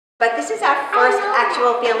But this is our first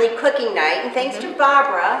actual family cooking night, and thanks to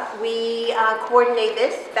Barbara, we coordinated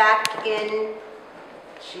this back in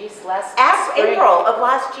April of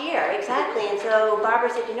last year, exactly. And so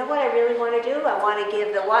Barbara said, you know what I really want to do? I want to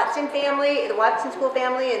give the Watson family, the Watson school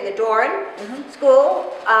family and the Doran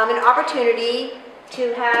school an opportunity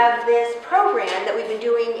to have this program that we've been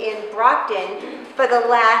doing in Brockton for the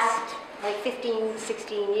last like 15,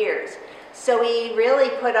 16 years. So we really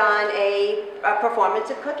put on a performance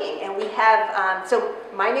of cooking, and we have, so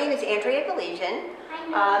my name is Andrea Gulezian.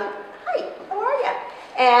 Hi, how are you?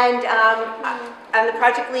 And I'm the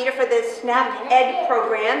project leader for the SNAP Ed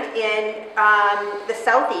program in the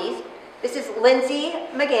Southeast. This is Lindsey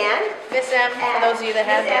McGann. Miss M, for those of you that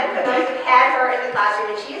have her. For those who had her in the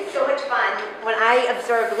classroom, and she is so much fun. When I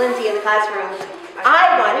observed Lindsey in the classroom,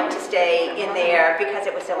 I wanted to stay in there because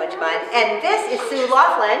it was so much fun. And this is Sue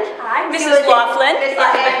Loughlin. Hi, Mrs. Loughlin.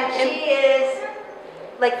 And she is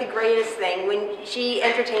like the greatest thing. When she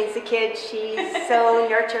entertains the kids, she's so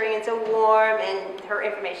nurturing and so warm, and her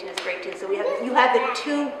information is great too. So you have the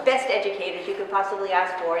two best educators you could possibly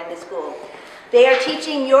ask for in this school. They are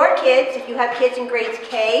teaching your kids, if you have kids in grades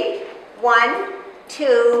K, 1,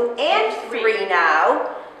 2, and 3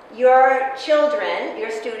 now, your children,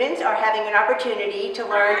 your students are having an opportunity to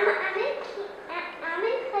learn. I'm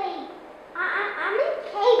in K. I'm in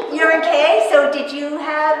K. You're in K? So did you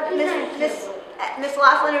have Miss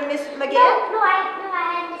Loughlin or Miss McGann? No, I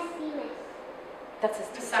had Miss Seamus. That's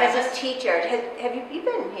his teacher. Have you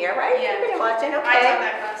been here, right? Yeah. You've been in Watson, okay. I taught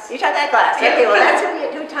that class. You taught that class. Okay, well that's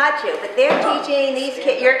who taught you. But they're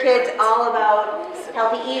teaching your kids all about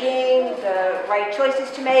healthy eating, the right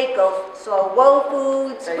choices to make, go slow woe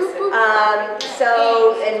foods.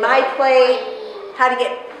 So in my plate, how to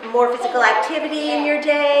get more physical activity in your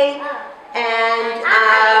day, and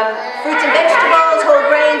fruits and vegetables, whole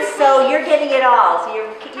grains. So you're getting it all. So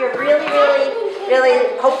you're really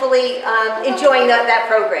hopefully enjoying that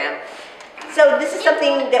program. So this is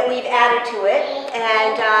something that we've added to it,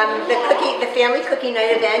 and the family cooking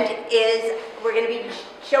night event is we're going to be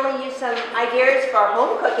showing you some ideas for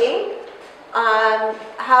home cooking,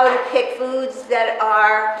 how to pick foods that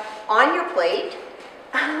are on your plate.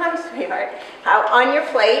 I'm sweetheart. On your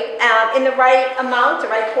plate, in the right amounts, the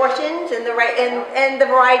right portions, and the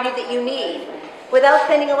variety that you need, without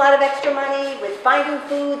spending a lot of extra money, with finding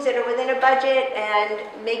foods that are within a budget and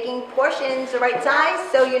making portions the right size,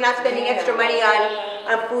 so you're not spending extra money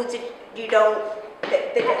on foods that you don't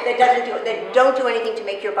don't do anything to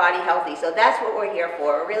make your body healthy. So that's what we're here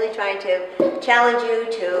for. We're really trying to challenge you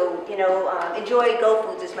to enjoy Go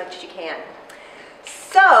Foods as much as you can.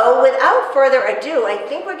 So without further ado, I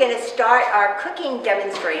think we're going to start our cooking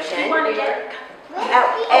demonstration.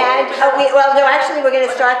 Actually, we're going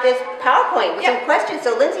to start this PowerPoint with some questions.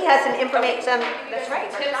 So Lindsey has some information. That's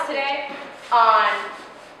right. Tips today on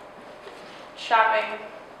shopping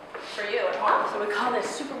for you at home. So we call this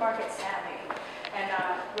supermarket savvy, and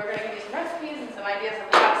we're going to give you some recipes and some ideas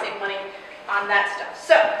of how to save money on that stuff.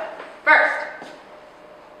 So first,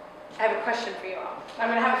 I have a question for you all. I'm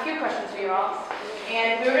going to have a few questions for you all,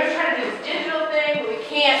 and we were going to try to do this digital thing, but we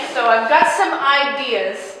can't. So I've got some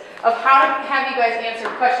ideas of how to have you guys answer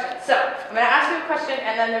questions. So I'm going to ask you a question,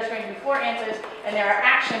 and then there's going to be 4 answers, and there are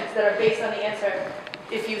actions that are based on the answer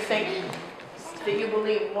if you think that you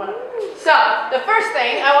believe one of them. So the first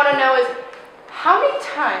thing I want to know is, how many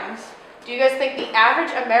times do you guys think the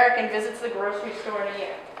average American visits the grocery store in a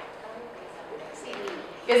year?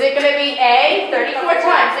 Is it going to be A, 34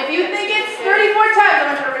 times? If you think it's 34 times,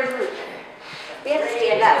 I want you to raise your hand. We have to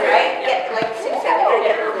stand up, right? Get like 6, 7,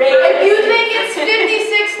 8. If you think it's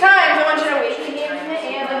 56 times, I want you to wave your hand in the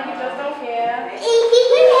air like you just don't care. If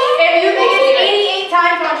you think it's 88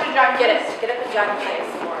 times, I want you to jog. Get up and jog your legs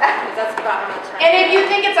more, because that's about how much time. And if you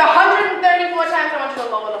think it's 134 times, I want you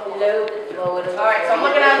to lower the floor. All right, so I'm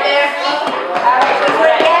looking out there. All right, so do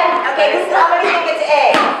it again. Okay, how many think it's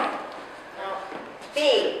A? B.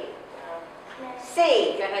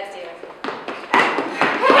 C. Go ahead, Steven. All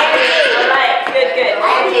right, good.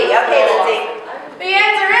 And D. Okay, Lindsey. The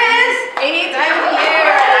answer is 88 times a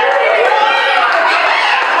year.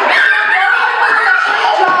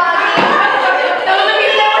 Those of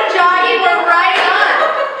you that were jogging were right on.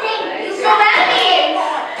 So that means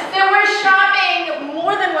that we're shopping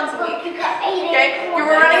more than once a week. Okay? You were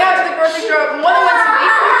running out to the grocery store more than once a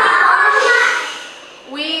week.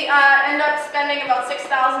 We end up spending about $6,000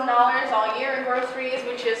 all year in groceries,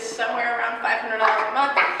 which is somewhere around $500 a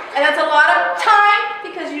month. And that's a lot of time,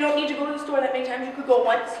 because you don't need to go to the store that many times. You could go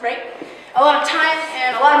once, right? A lot of time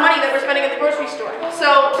and a lot of money that we're spending at the grocery store.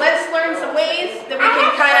 So let's learn some ways that we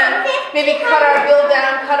can kind of maybe cut our bill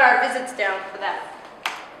down, cut our visits down for that.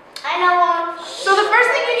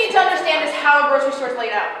 explain is how a grocery store is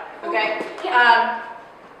laid out, okay?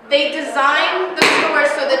 They design the store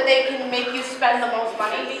so that they can make you spend the most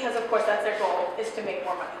money because, of course, that's their goal, is to make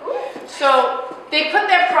more money. So they put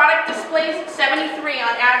their product displays, 73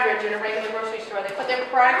 on average in a regular grocery store, they put their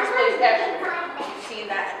product displays everywhere. You've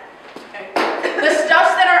seen that. Okay. The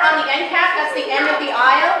stuffs that are on the end cap, that's the end of the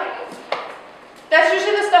aisle, that's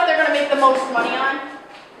usually the stuff they're going to make the most money on.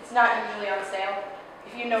 It's not usually on sale.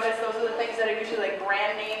 If you notice, those are the things that are usually like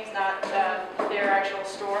brand names, not their actual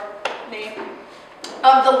store name.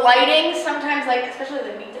 The lighting, sometimes, like especially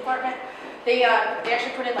the meat department, they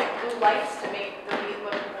actually put in like blue lights to make the meat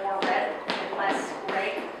look more red and less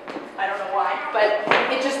gray. I don't know why, but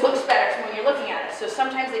it just looks better when you're looking at it. So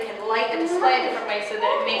sometimes they can light the display a different way so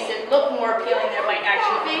that it makes it look more appealing than it might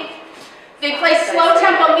actually be. They play slow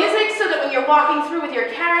tempo music so that when you're walking through with your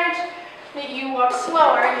carriage, that you walk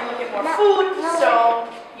slower and you look at more food, so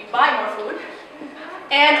you buy more food.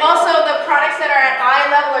 And also the products that are at eye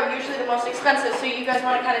level are usually the most expensive, so you guys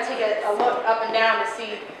want to kind of take a look up and down to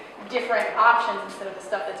see different options instead of the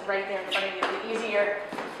stuff that's right there in front of you. The easier,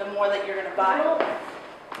 the more that you're going to buy.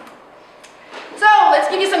 So let's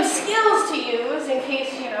give you some skills to use in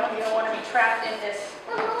case you don't want to be trapped in this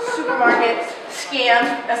supermarket scam,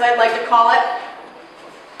 as I'd like to call it.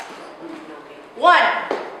 1,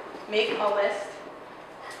 make a list.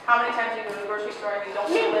 How many times you go to the grocery store and you don't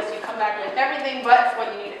make a list, you come back with everything but what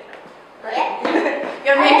you needed. Right? You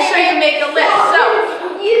gotta make sure you make a list. So,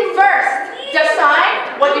 first,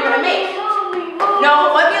 decide what you're gonna make.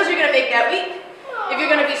 Know what meals you're gonna make that week. If you're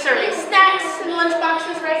gonna be serving snacks and lunch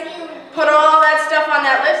boxes, right? Put all that stuff on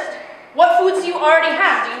that list. What foods do you already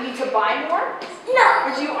have? Do you need to buy more? No.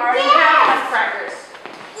 Or do you already have enough crackers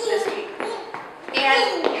this week?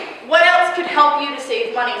 And what else could help you to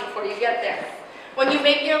save money before you get there? When you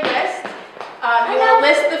make your list, you want to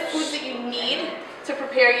list the foods that you need to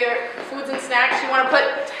prepare your foods and snacks. You want to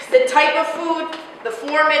put the type of food, the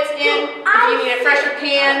form it's in, if you need it fresh or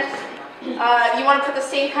canned. You want to put the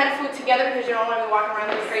same kind of food together because you don't want to be walking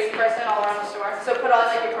around like a crazy person all around the store. So put all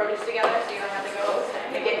like your produce together so you don't have to go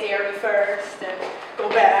and get dairy first and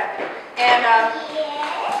go back. And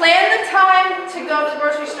plan the time to go to the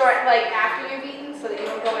grocery store like after you've eaten so that you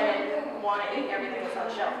don't go in and want to eat everything that's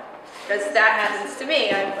on the shelf. Because that happens to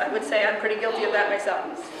me. I would say I'm pretty guilty of that myself.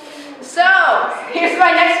 So, here's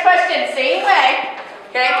my next question, same way.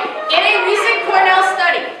 Okay? In a recent Cornell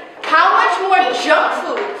study, how much more junk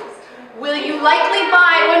food will you likely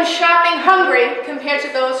buy when shopping hungry compared to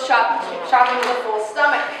those shopping with a full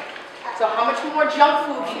stomach? So how much more junk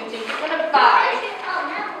food do you think you're going to buy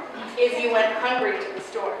if you went hungry to the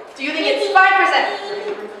store? Do you think it's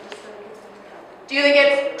 5%? Do you think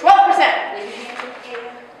it's 12%?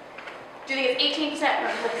 Do you think it's 18%?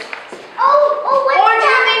 Or do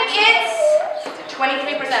you think it's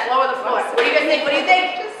 23%? Lower the floor. What do you guys think? What do you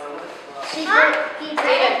think? Steven,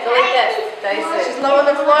 go like this. She's lower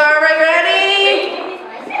the floor. Right, ready?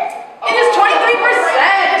 It is 23%.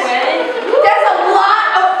 That's a lot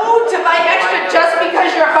of food to buy extra just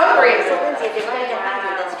because you're hungry. So Lindsey, if you're going to get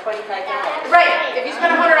hungry, that's $25. Right. If you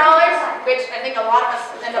spend $100, which I think a lot of us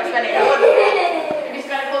end up spending, if you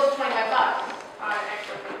spend close to $25 on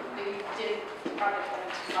extra food, then you did probably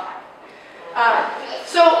buy.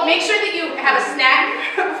 So make sure that you have a snack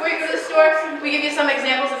before you go to the store. We give you some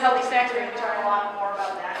examples of healthy snacks. We're going to talk a lot more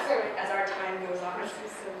about that as our time goes on.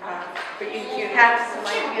 But you have some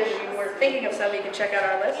ideas. If you were thinking of some, you can check out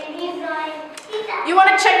our list. You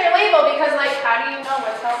want to check your label because, like, how do you know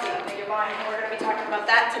what's healthy that you're buying? And we're going to be talking about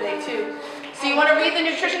that today too. So you want to read the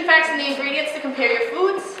nutrition facts and the ingredients to compare your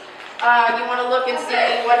foods. You want to look and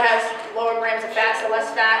see what has lower grams of fat, so less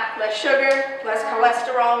fat, less sugar, less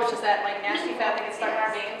cholesterol, which is that like nasty fat that gets stuck in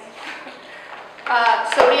our veins.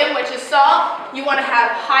 Sodium, which is salt. You want to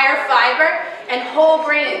have higher fiber and whole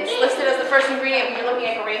grains listed as the first ingredient when you're looking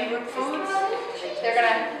at grain group foods. They're going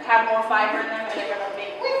to have more fiber in them and they're going to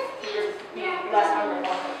make you less hungry.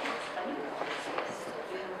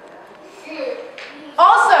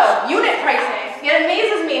 Also, unit pricing. It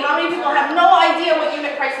amazes me how many people have no idea what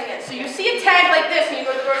unit pricing is. So you see a tag like this when you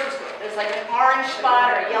go to the grocery store. There's like an orange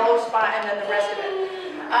spot or a yellow spot and then the rest of it.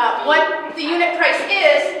 What the unit price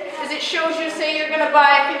is it shows you, say you're going to buy,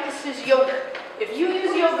 I think this is yogurt. If you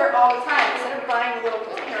use yogurt all the time, instead of buying a little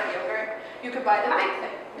container of yogurt, you could buy the big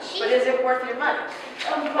thing. But is it worth your money?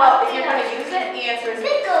 Well, if you're going to use it, the answer is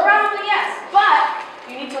probably yes. But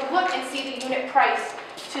you need to look and see the unit price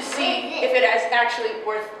to see if it is actually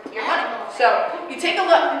worth your money. So you take a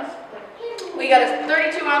look. We got a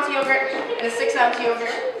 32-ounce yogurt and a 6-ounce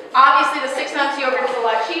yogurt. Obviously, the 6-ounce yogurt is a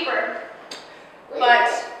lot cheaper, but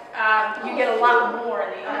you get a lot more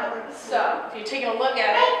in the So, if you're taking a look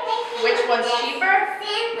at it, which one's cheaper?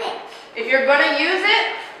 If you're going to use it,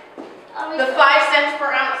 the 5 cents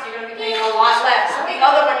per ounce, you're going to be paying a lot less. The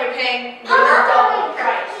other one, you're paying the double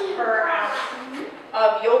price per ounce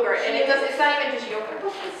of yogurt. And it's not even just yogurt.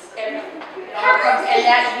 It's everything. It all comes, and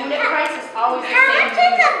that unit price is always the same. So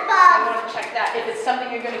you want to check that if it's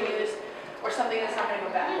something you're going to use or something that's not going to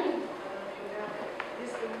go bad.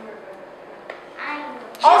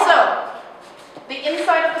 Also, the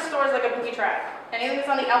inside of the store is like a booby trap. Anything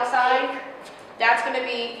that's on the outside, that's going to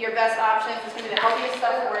be your best option. It's going to be the healthiest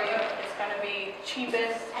stuff for you. It's going to be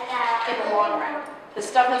cheapest in the long run. The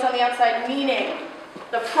stuff that's on the outside, meaning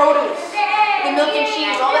the produce, the milk and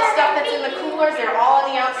cheese, all that stuff that's in the coolers, they're all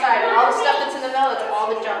on the outside. And all the stuff that's in the middle, it's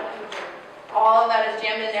all the junk. All of that is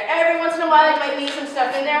jammed in there. Every once in a while, you might need some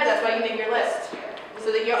stuff in there. That's why you make your list,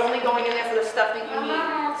 so that you're only going in there for the stuff that you need.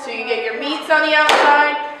 So you get your meats on the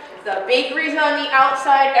outside, the bakeries on the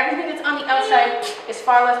outside, everything that's on the outside is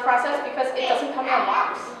far less processed because it doesn't come in a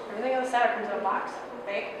box. Everything on the side comes in a box,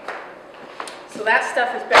 right? So that stuff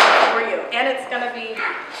is better for you, and it's going to be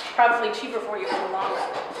probably cheaper for you in the long run.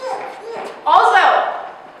 Also,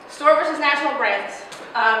 store versus national brands.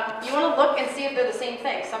 You want to look and see if they're the same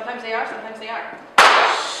thing. Sometimes they are, sometimes they aren't.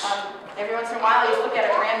 Every once in a while, you look at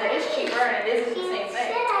a brand that is cheaper and it isn't the same thing.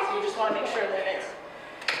 So you just want to make sure that it is.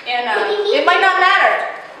 And it might not matter.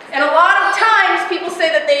 And a lot of times, people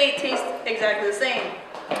say that they taste exactly the same.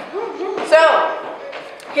 So,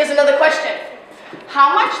 here's another question.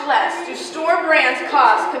 How much less do store brands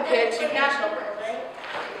cost compared to national brands?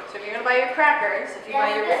 So if you're going to buy your crackers, if you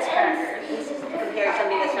buy your Ritz crackers, Compare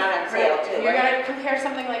something that's not on sale too. you're going to compare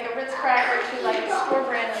something like a Ritz cracker to like a store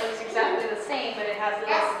brand that looks exactly the same, but it has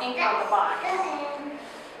less ink on the box.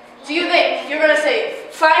 Do you think you're going to save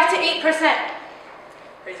 5 to 8%?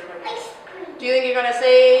 Do you think you're going to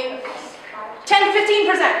save 10 to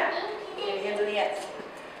 15%? Hands in the ends.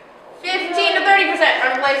 15 to 30%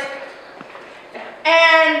 run in place.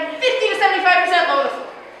 And 50 to 75% low to the floor.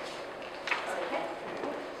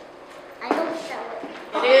 I don't sell it.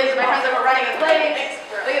 It is, my friends that were running a play.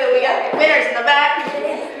 Look at that, we got winners in the back.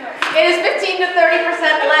 It is 15 to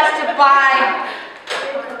 30% less to buy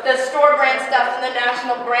the store brand stuff than the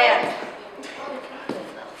national brand.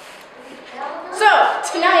 So,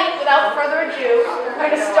 tonight, without further ado, we're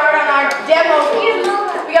going to start on our demo piece.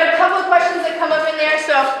 We got a couple of questions that come up in there,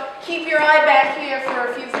 so keep your eye back here for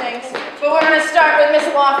a few things. But we're going to start with Miss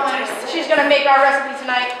Loughlin. She's going to make our recipe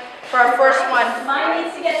tonight for our first one. Mine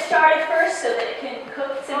needs to get started first so that it can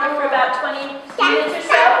cook, simmer for about 20 minutes or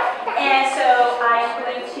so. And so I am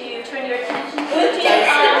going to turn your attention to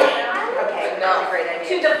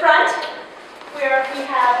the front, where we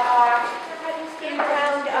have our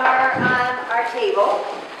Around our table,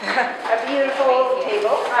 a beautiful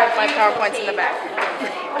table. My PowerPoint's in the back.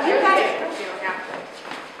 Let's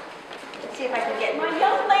see if I can get My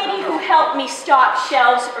young lady who helped me stock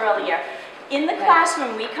shelves earlier. In the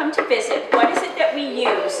classroom we come to visit, what is it that we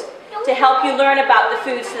use to help you learn about the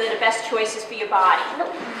foods that are the best choices for your body?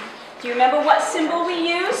 Do you remember what symbol we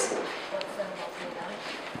use?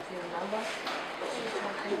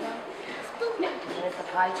 It's a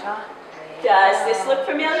pie chart. Does this look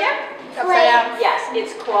familiar? Yes,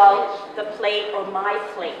 it's called the plate or my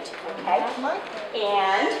plate, okay?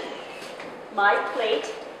 And my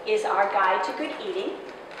plate is our guide to good eating.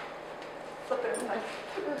 Flip it over.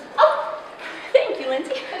 Oh, thank you,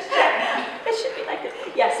 Lindsay. It should be like this.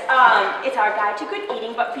 Yes, it's our guide to good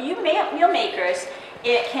eating, but for you meal makers,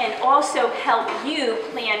 it can also help you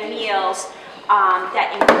plan meals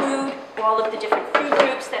that include all of the different food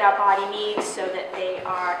groups that our body needs so that they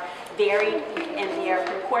are varied and they're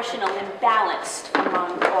proportional and balanced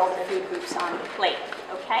among all the food groups on the plate,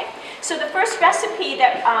 okay? So the first recipe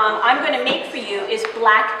that I'm going to make for you is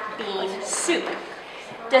black bean soup.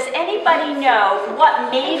 Does anybody know what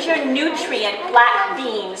major nutrient black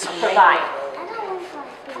beans provide?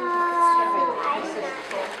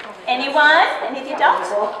 Anyone? Any of the adults?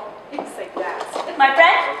 My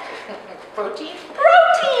friend? Protein?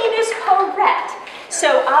 Protein is correct.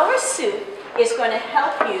 So our soup is going to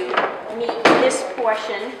help you meet this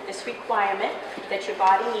portion, this requirement that your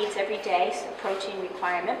body needs every day, so protein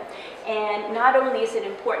requirement. And not only is it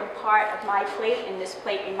an important part of my plate, and this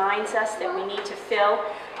plate reminds us that we need to fill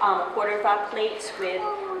a quarter of our plates with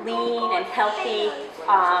lean and healthy,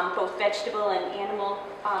 both vegetable and animal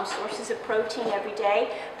sources of protein every day.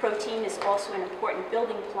 Protein is also an important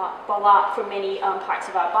building block for many parts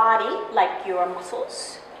of our body, like your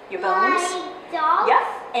muscles, your bones, yeah,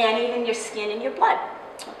 and even your skin and your blood.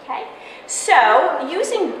 Okay. Okay, so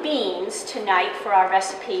using beans tonight for our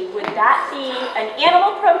recipe, would that be an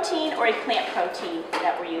animal protein or a plant protein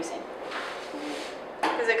that we're using?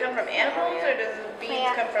 Does it come from animals or does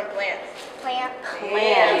beans come from plants? Plant.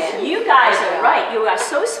 Plants. You guys are right. You are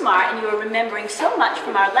so smart and you are remembering so much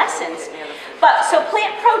from our lessons. But so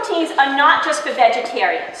plant proteins are not just for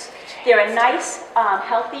vegetarians. They're a nice,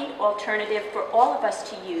 healthy alternative for all of us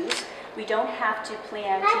to use. We don't have to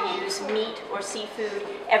plan to use meat or seafood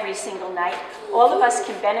every single night. All of us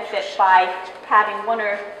can benefit by having 1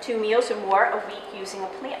 or 2 meals or more a week using a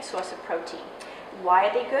plant source of protein. Why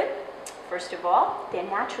are they good? First of all, they're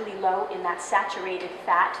naturally low in that saturated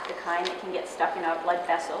fat, the kind that can get stuck in our blood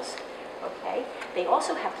vessels. Okay. They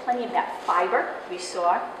also have plenty of that fiber we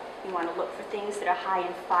saw. You want to look for things that are high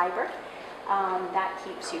in fiber. That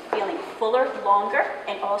keeps you feeling fuller longer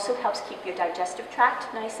and also helps keep your digestive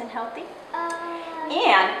tract nice and healthy.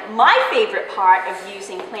 And my favorite part of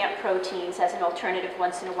using plant proteins as an alternative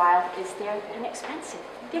once in a while is they're inexpensive.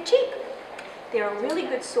 They're cheap. They're a really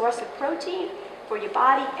good source of protein for your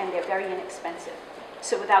body, and they're very inexpensive.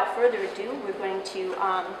 So without further ado, we're going to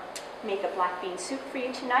make a black bean soup for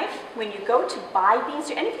you tonight. When you go to buy beans,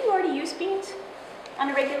 do any of you already use beans on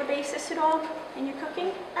a regular basis at all in your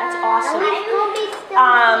cooking? That's awesome.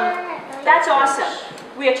 That's awesome.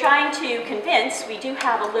 We are trying to convince, we do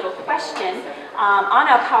have a little question on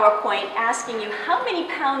our PowerPoint asking you how many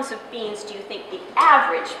pounds of beans do you think the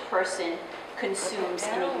average person consumes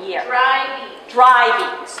in a year? Dry beans. Dry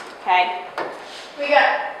beans, okay? We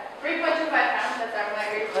got 3.25 pounds, that's our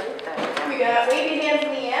average. We got wavy hands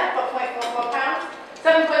in the air, about 0.44 pounds.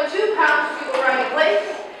 7.2 pounds for people running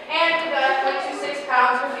plates. And we got 0.26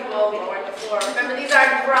 pounds for people lower on the floor. Remember, these are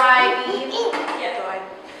dry beans. Yeah.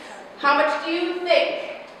 How much do you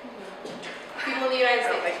think people in the United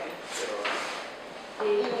States?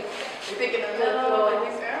 You're thinking of the floor.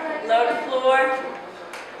 Low to floor,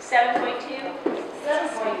 7.2.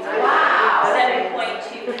 7.2. Wow.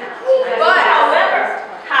 7.2 pounds. But,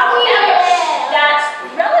 However, that's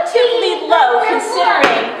relatively low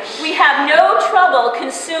considering we have no trouble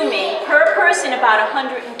consuming per person about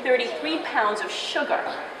 133 pounds of sugar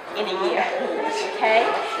in a year, okay?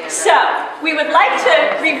 So we would like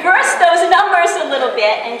to reverse those numbers a little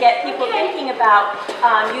bit and get people thinking about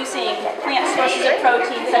using plant sources of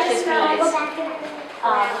protein such as beans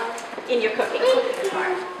in your cooking.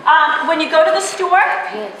 When you go to the store,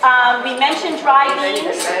 we mentioned dry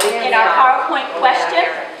beans in our PowerPoint question.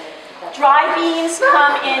 Dry beans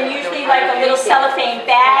come in usually like a little cellophane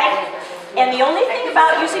bag. And the only thing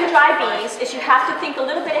about using dry beans is you have to think a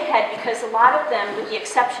little bit ahead because a lot of them, with the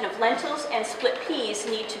exception of lentils and split peas,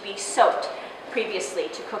 need to be soaked previously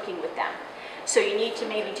to cooking with them. So you need to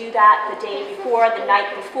maybe do that the day before, the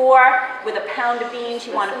night before. With a pound of beans,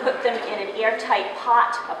 you want to put them in an airtight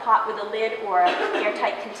pot, a pot with a lid or an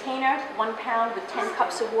airtight container, 1 pound with 10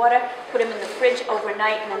 cups of water. Put them in the fridge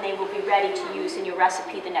overnight and then they will be ready to use in your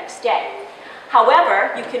recipe the next day.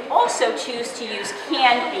 However, you can also choose to use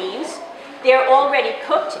canned beans. They're already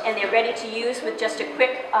cooked and they're ready to use with just a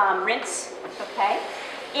quick rinse, okay?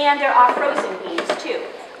 And there are frozen beans too.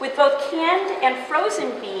 With both canned and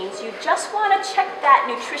frozen beans, you just want to check that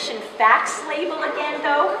nutrition facts label again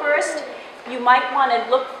though first. You might want to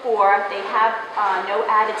look for, they have no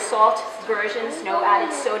added salt versions, no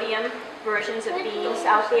added sodium versions of beans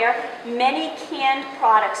out there. Many canned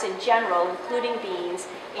products in general, including beans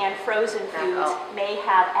and frozen foods, may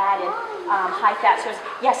have added high-fat sources.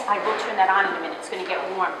 Yes, I will turn that on in a minute. It's going to get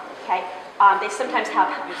warm, okay? They sometimes have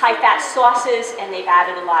high-fat sauces and they've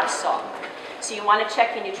added a lot of salt. So you want to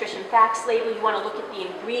check your nutrition facts label. You want to look at the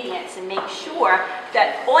ingredients and make sure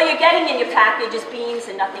that all you're getting in your package is beans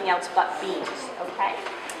and nothing else but beans, okay?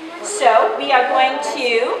 So we are going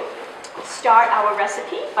to start our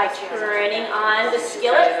recipe by turning on the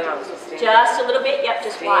skillet just a little bit. Yep,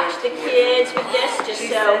 just watch the kids with this,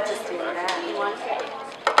 just so you want to.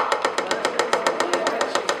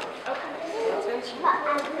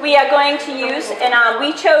 We are going to use, and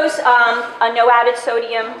we chose a no added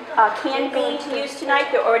sodium canned bean to use tonight.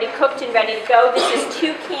 They're already cooked and ready to go. This is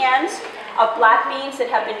 2 cans of black beans that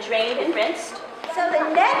have been drained and rinsed. So the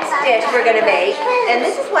next dish we're going to make, and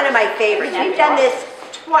this is one of my favorites. We've done this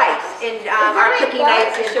twice in our cooking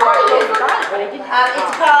nights in Georgia. It's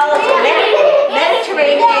called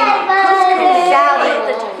Mediterranean couscous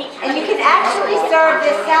salad. And you can actually serve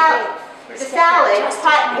this salad. The salad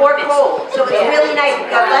hot or cold, so it's really nice. If you've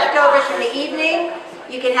got leftovers from the evening,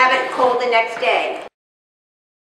 you can have it cold the next day.